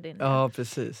 90-talet för din. Ja,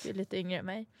 precis. Du är lite yngre än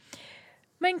mig.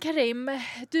 Men Karim,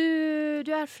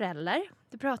 du är förälder.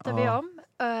 Det pratade vi om.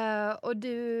 Och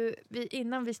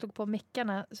innan vi slog på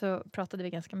mickarna så pratade vi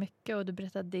ganska mycket. Och du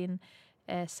berättade att din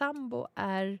sambo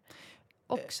är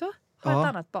också har ett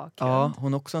annat bakgrund. Ja,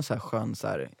 hon är också en så här skön så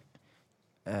här,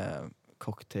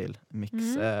 cocktailmix.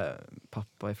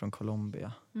 Pappa är från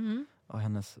Colombia. Och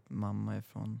hennes mamma är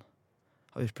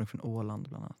har ursprung från Åland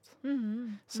bland annat.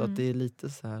 Så att det är lite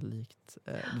så här likt.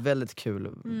 Väldigt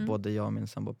kul. Både jag och min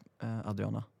sambo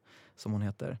Adriana, som hon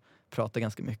heter, pratar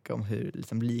ganska mycket om hur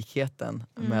liksom, likheten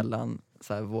mellan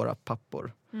så här, våra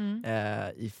pappor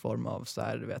i form av så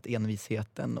här, du vet,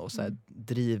 envisheten och så här,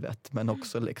 drivet, men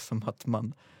också liksom att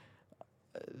man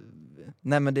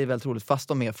nej, men det är väldigt roligt, fast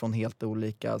de är från helt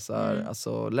olika så här,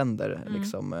 alltså, länder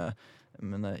liksom,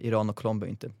 men, Iran och Colombia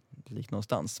är inte likt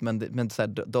någonstans, men så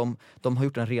här, de har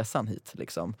gjort en resan hit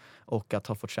liksom, och att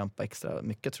ha fått kämpa extra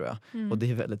mycket tror jag, och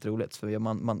det är väldigt roligt för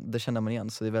det känner man igen,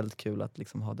 så det är väldigt kul att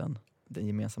liksom ha den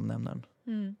gemensamma nämnaren.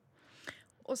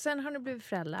 Och sen har ni blivit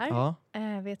föräldrar. Ja.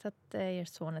 Vet att er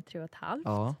son är 3,5.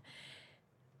 Ja.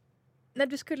 När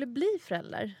du skulle bli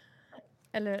förälder,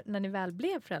 eller när ni väl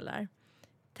blev föräldrar,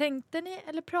 tänkte ni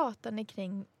eller pratade ni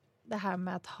kring det här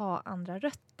med att ha andra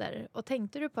rötter? Och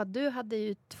tänkte du på att du hade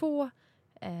ju 2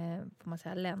 får man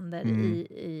säga, länder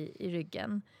i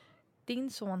ryggen. Din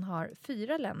son har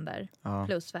 4 länder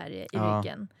plus Sverige i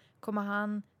ryggen.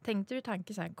 Tänkte du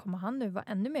tanken så här, kommer han nu vara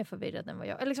ännu mer förvirrad än vad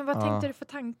jag? Eller liksom, vad tänkte du för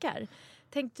tankar?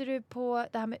 Tänkte du på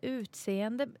det här med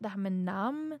utseende, det här med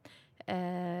namn?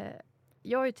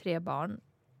 Jag har ju 3 barn.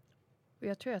 Och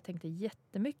jag tror jag tänkte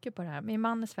jättemycket på det här. Min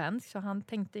man är svensk så han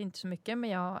tänkte inte så mycket. Men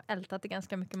jag har ältat det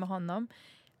ganska mycket med honom.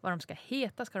 Vad de ska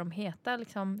heta. Ska de heta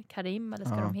liksom Karim? Eller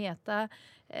ska de heta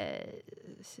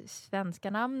svenska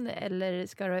namn? Eller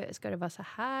ska det vara så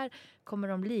här? Kommer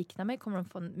de likna mig? Kommer de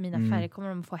få mina färger? Kommer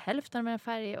de få hälften av mina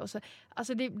färger? Och så,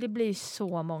 alltså det blir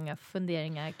så många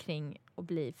funderingar kring att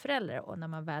bli förälder. Och när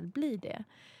man väl blir det.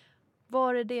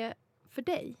 Var det för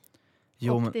dig?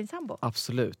 Och din sambo?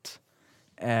 Absolut.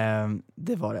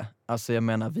 Det var det. Alltså jag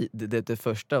menar, det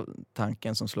första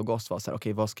tanken som slog oss var så här,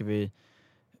 okej, vad ska vi...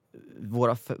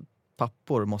 Våra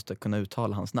pappor måste kunna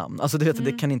uttala hans namn. Alltså du vet,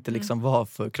 det kan inte liksom vara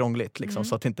för krångligt liksom,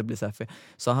 så att det inte blir så här.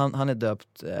 Så han är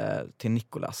döpt till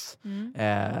Nicolas.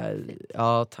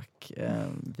 Ja, tack.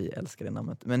 Vi älskar det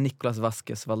namnet. Men Nicolas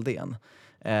Vasquez Valdén.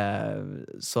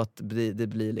 Så att det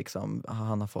blir liksom,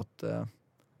 han har fått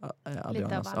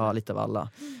lite av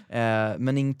alla.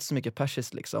 Men inte så mycket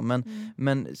persiskt liksom.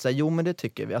 Men så här, men det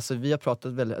tycker vi. Alltså vi har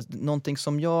pratat väldigt, någonting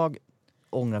som jag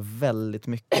ångrar väldigt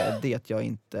mycket, det är att jag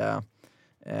inte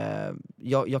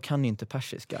jag kan ju inte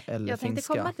persiska eller finska. Jag tänkte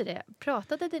komma till det.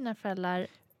 Pratade dina föräldrar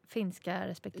finska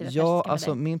respektive persiska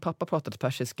med dig? Min pappa pratade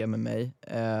persiska med mig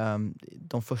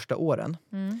de första åren.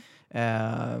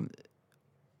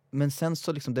 Men sen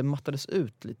så liksom det mattades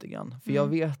ut lite grann. För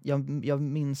jag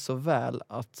minns så väl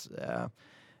att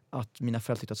mina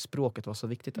föräldrar tyckte att språket var så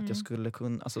viktigt, att jag skulle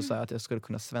kunna, alltså så här, att jag skulle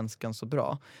kunna svenskan så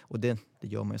bra, och det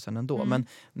gör man ju sen ändå.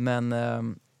 Men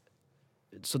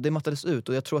så det mattades ut,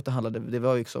 och jag tror att det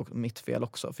var ju också mitt fel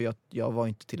också, för jag var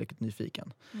inte tillräckligt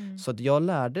nyfiken. Så att jag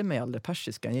lärde mig aldrig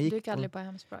persiskan. Du gick aldrig på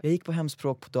hemspråk? Jag gick på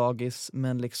hemspråk på dagis,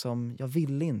 men liksom jag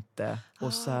ville inte.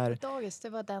 Och så här, dagis, det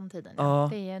var den tiden.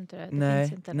 Det är inte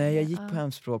det. Nej, jag gick på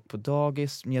hemspråk på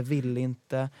dagis, men jag ville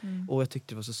inte. Och jag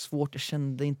tyckte det var så svårt. Jag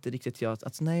kände inte riktigt jag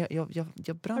brann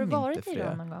inte för det. Har du varit i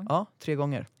Iran någon gång? Ja, 3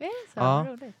 gånger. Är det så?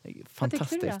 Roligt.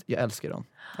 Fantastiskt. Jag älskar dem.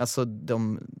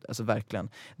 Alltså verkligen.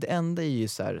 Det enda är ju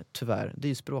så här, tyvärr, det är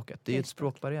ju språket. Det är ju ett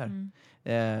språkbarriär.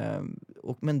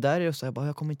 Men där är det så här,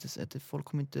 jag kommer inte, folk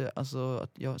kommer inte, alltså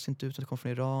att jag ser inte ut att jag kommer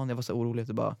från Iran. Jag var så orolig att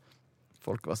det bara,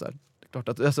 folk var så här, klart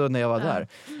att, alltså när jag var där.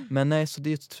 Men nej, så det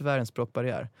är ju tyvärr en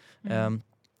språkbarriär.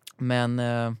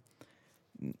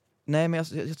 Nej, men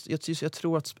jag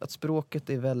tror att språket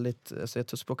är väldigt, alltså jag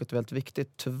tror språket är väldigt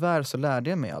viktigt. Tyvärr så lärde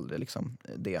jag mig aldrig liksom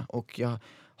det, och jag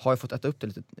har ju fått äta upp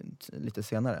det lite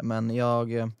senare. Men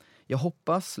jag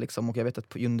hoppas liksom, och jag vet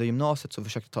att under gymnasiet så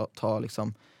försökte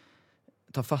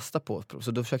ta fasta på,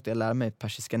 så då försökte jag lära mig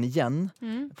persiskan igen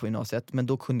på gymnasiet, men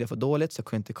då kunde jag få dåligt, så jag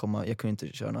kunde inte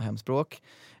köra något hemspråk.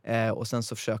 Och sen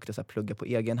så försökte jag så här plugga på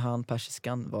egen hand,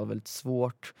 persiskan var väldigt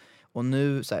svårt. Och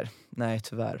nu så här, nej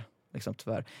tyvärr.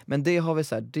 Men det har vi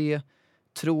så här, det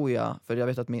tror jag, för jag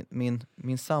vet att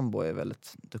min sambo är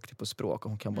väldigt duktig på språk,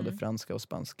 och hon kan både franska och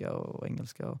spanska och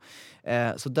engelska.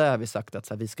 Så där har vi sagt att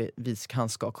så här, han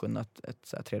ska kunna ett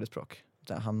så här, tredje språk.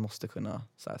 Han måste kunna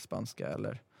så här, spanska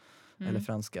eller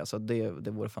franska, så det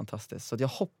vore fantastiskt. Så att jag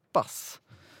hoppas,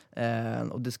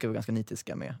 och det ska vi vara ganska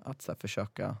nitiska med, att så här,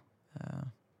 försöka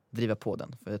driva på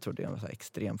den, för jag tror det är en så här,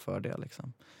 extrem fördel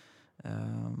liksom.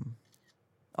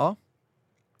 Ja.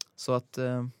 Så att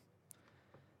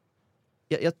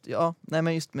nej,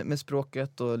 men just med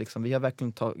språket och liksom, vi har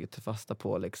verkligen tagit fasta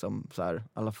på liksom så här, i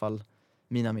alla fall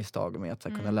mina misstag med att så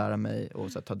här, kunna lära mig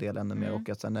och så här, ta del ännu mer. Och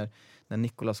att så här, när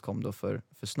Nicolas kom då för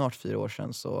snart 4 år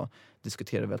sedan, så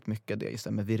diskuterade vi väldigt mycket det. Just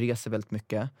det, men vi reser väldigt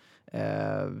mycket.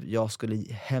 Jag skulle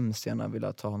hemskt gärna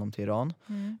vilja ta honom till Iran.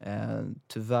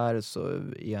 Tyvärr så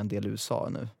är jag en del i USA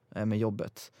nu med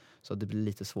jobbet, så det blir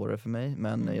lite svårare för mig,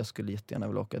 men jag skulle jättegärna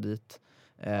vilja åka dit.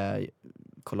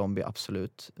 Colombia,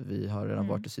 absolut. Vi har redan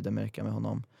varit i Sydamerika med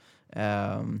honom.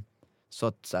 Så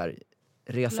att så här,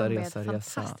 resa.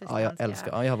 Ja, jag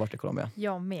älskar. Ja, jag har varit i Colombia.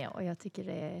 Jag med, och jag tycker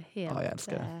det är helt... Ja, jag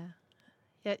älskar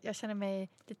det. Jag känner mig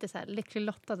lite så här lycklig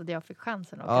lottad att jag fick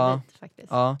chansen att åka dit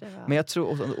faktiskt. Ja, var... men jag tror,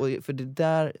 och för det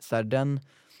där, så här,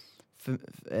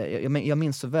 jag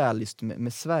minns så väl just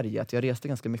med Sverige, att jag reste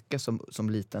ganska mycket som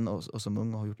liten och som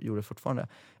ung, och gjorde det fortfarande.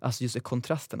 Alltså just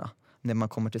kontrasterna när man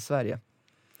kommer till Sverige.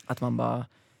 Att man bara,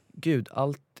 gud,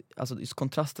 alltså just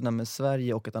kontrasterna med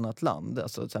Sverige och ett annat land.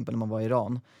 Alltså till exempel när man var i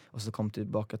Iran och så kom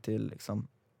tillbaka till liksom,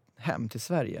 hem till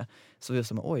Sverige. Så var det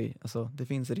som, oj, alltså det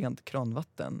finns rent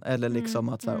kranvatten. Eller liksom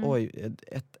att så här, oj,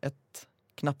 ett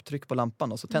knapptryck på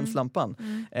lampan och så tänds lampan.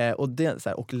 Och det så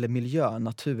här, och miljön,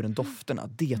 naturen, dofterna,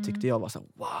 det tyckte jag var så här,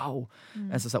 wow.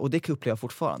 Alltså, så här, och det kan jag uppleva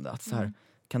fortfarande, att så här,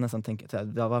 kan nästan tänka så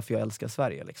här, varför jag älskar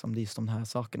Sverige liksom, det är just de här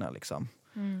sakerna liksom.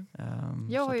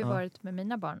 Jag har ju varit med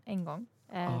mina barn en gång,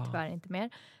 tyvärr inte mer,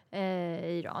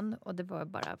 i Iran, och det var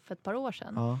bara för ett par år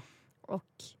sedan.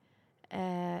 Och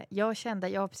jag kände,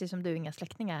 jag har precis som du inga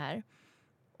släktingar här,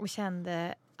 och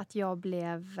kände att jag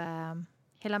blev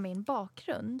hela min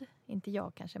bakgrund, inte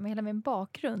jag kanske, men hela min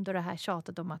bakgrund och det här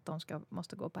tjatet om att de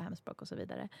måste gå på hemspråk och så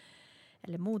vidare,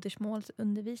 eller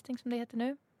modersmålsundervisning som det heter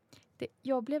nu,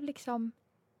 jag blev liksom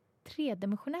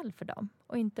tredimensionell för dem.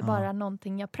 Och inte bara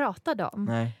någonting jag pratade om.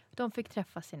 Nej. De fick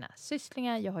träffa sina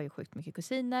sysslingar. Jag har ju sjukt mycket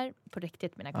kusiner. På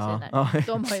riktigt mina kusiner.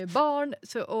 De har ju barn.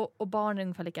 Och barn är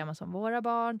ungefär lika gamla som våra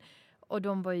barn. Och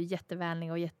de var ju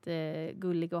jättevänliga och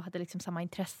jättegulliga. Och hade liksom samma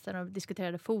intressen. Och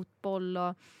diskuterade fotboll.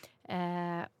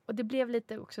 Och det blev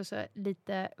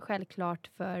lite självklart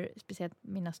för speciellt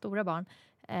mina stora barn.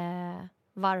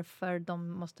 Varför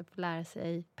de måste få lära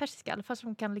sig persiska. Fast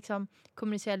de kan liksom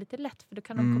kommunicera lite lätt. För då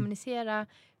kan de kommunicera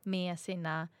med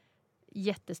sina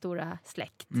jättestora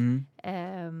släkt.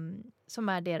 Som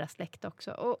är deras släkt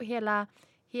också. Och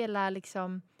hela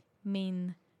liksom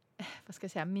min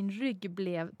rygg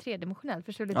blev tredimensionell.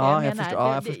 Förstår du vad jag menar?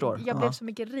 Jag förstår. Jag blev så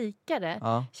mycket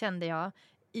rikare, kände jag,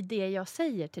 i det jag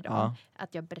säger till dem.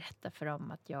 Att jag berättar för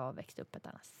dem att jag växte upp på ett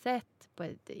annat sätt.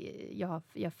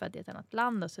 Jag födde i ett annat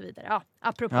land och så vidare.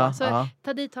 Apropå.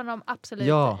 Ta dit honom, absolut.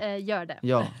 Gör det.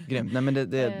 Ja, grymt. Nej, men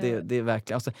det är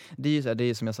verkligen. Alltså, det är ju så här, det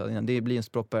är som jag sa innan. Det blir en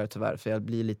språkbarriär tyvärr. För jag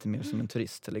blir lite mer som en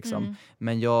turist. Liksom.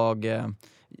 Men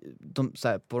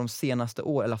på de senaste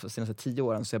åren, eller de senaste 10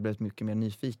 åren, så har jag blivit mycket mer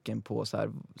nyfiken på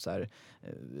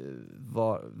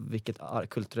vilket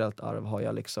kulturellt arv har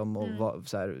jag liksom, och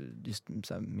just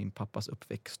min pappas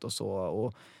uppväxt och så,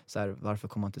 och varför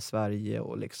kom han till Sverige,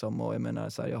 och liksom, och jag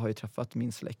menar jag har ju träffat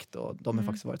min släkt och de har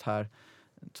faktiskt varit här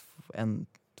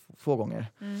 2 gånger.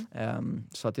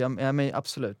 Så att men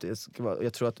absolut,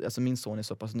 jag tror att alltså, min son är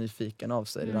så pass nyfiken av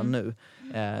sig redan nu,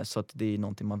 så att det är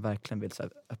någonting man verkligen vill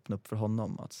öppna upp för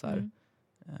honom, att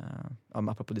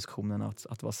apropå diskussionen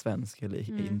att vara svensk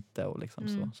eller inte, och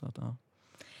liksom så att,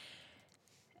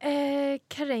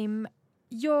 Karim,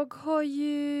 jag har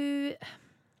ju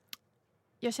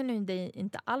jag känner ju dig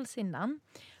inte alls innan.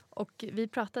 Och vi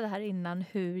pratade här innan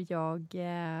hur jag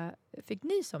fick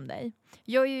nys om dig.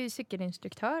 Jag är ju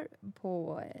cykelinstruktör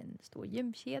på en stor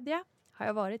gymkedja. Har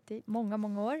jag varit i många,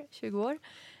 många år. 20 år.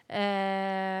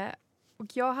 Och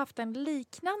jag har haft en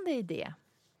liknande idé.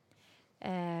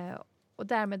 Och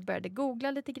därmed började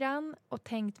googla lite grann. Och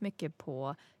tänkt mycket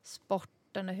på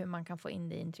sporten och hur man kan få in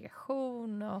det i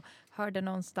integration. Och hörde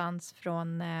någonstans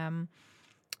från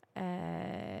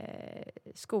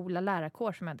skola,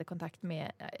 lärarkår som jag hade kontakt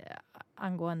med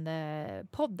angående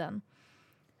podden.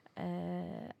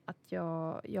 Att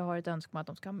jag har ett önskemål att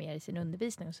de ska ha mer i sin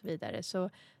undervisning och så vidare.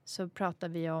 Så pratar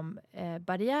vi om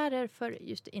barriärer för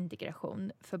just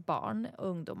integration för barn och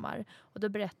ungdomar. Och då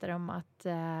berättar de att,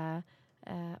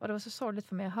 och det var så sorgligt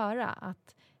för mig att höra,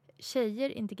 att tjejer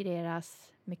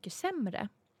integreras mycket sämre,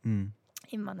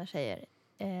 invandrartjejer,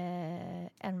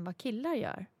 än vad killar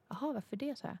gör. Jaha, varför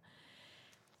det, så här?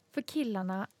 För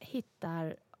killarna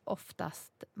hittar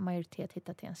oftast, majoritet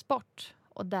hittar till en sport.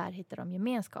 Och där hittar de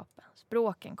gemenskapen,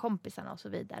 språken, kompisarna och så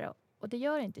vidare. Och det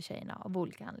gör inte tjejerna av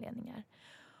olika anledningar.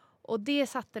 Och det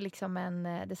satte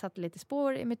det satte lite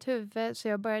spår i mitt huvud. Så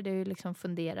jag började ju liksom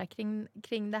fundera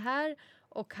kring det här.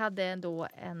 Och hade ändå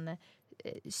en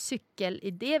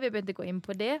cykelidé, vi behöver inte gå in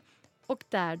på det. Och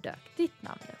där dök ditt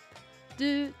namn upp.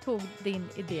 Du tog din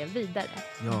idé vidare.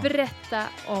 Ja. Berätta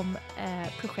om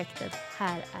projektet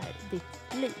Här är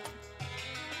ditt liv.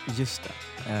 Just det.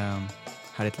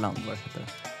 Här är ett land, vad heter det?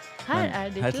 Här är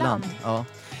ditt land. Ja.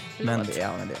 Förlåt. Men det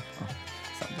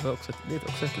är också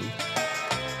ett liv.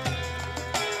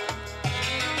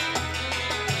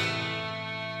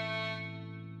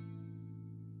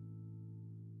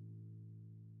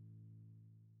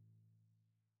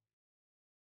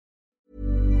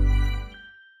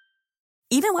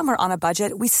 Even when we're on a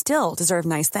budget, we still deserve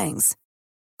nice things.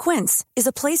 Quince is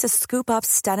a place to scoop up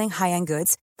stunning high-end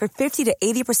goods for 50 to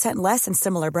 80% less than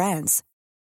similar brands.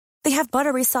 They have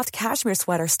buttery soft cashmere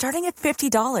sweaters starting at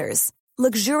 $50,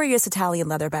 luxurious Italian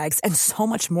leather bags, and so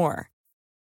much more.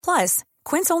 Plus,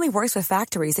 Quince only works with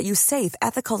factories that use safe,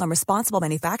 ethical, and responsible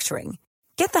manufacturing.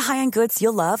 Get the high-end goods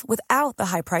you'll love without the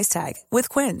high price tag with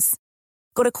Quince.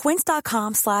 Go to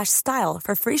quince.com/style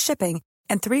for free shipping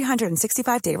and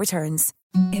 365-day returns.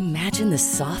 Imagine the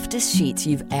softest sheets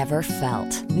you've ever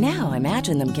felt. Now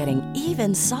imagine them getting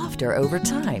even softer over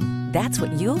time. That's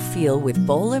what you'll feel with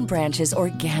Boll & Branch's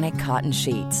organic cotton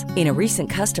sheets. In a recent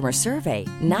customer survey,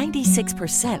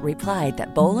 96% replied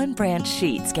that Boll & Branch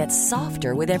sheets get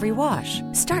softer with every wash.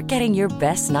 Start getting your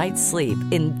best night's sleep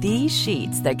in these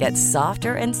sheets that get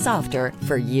softer and softer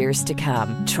for years to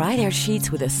come. Try their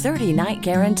sheets with a 30-night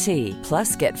guarantee.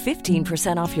 Plus, get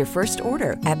 15% off your first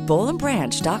order at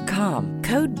bollandbranch.com.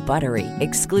 Code BUTTERY.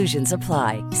 Exclusions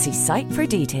apply. See site for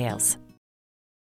details.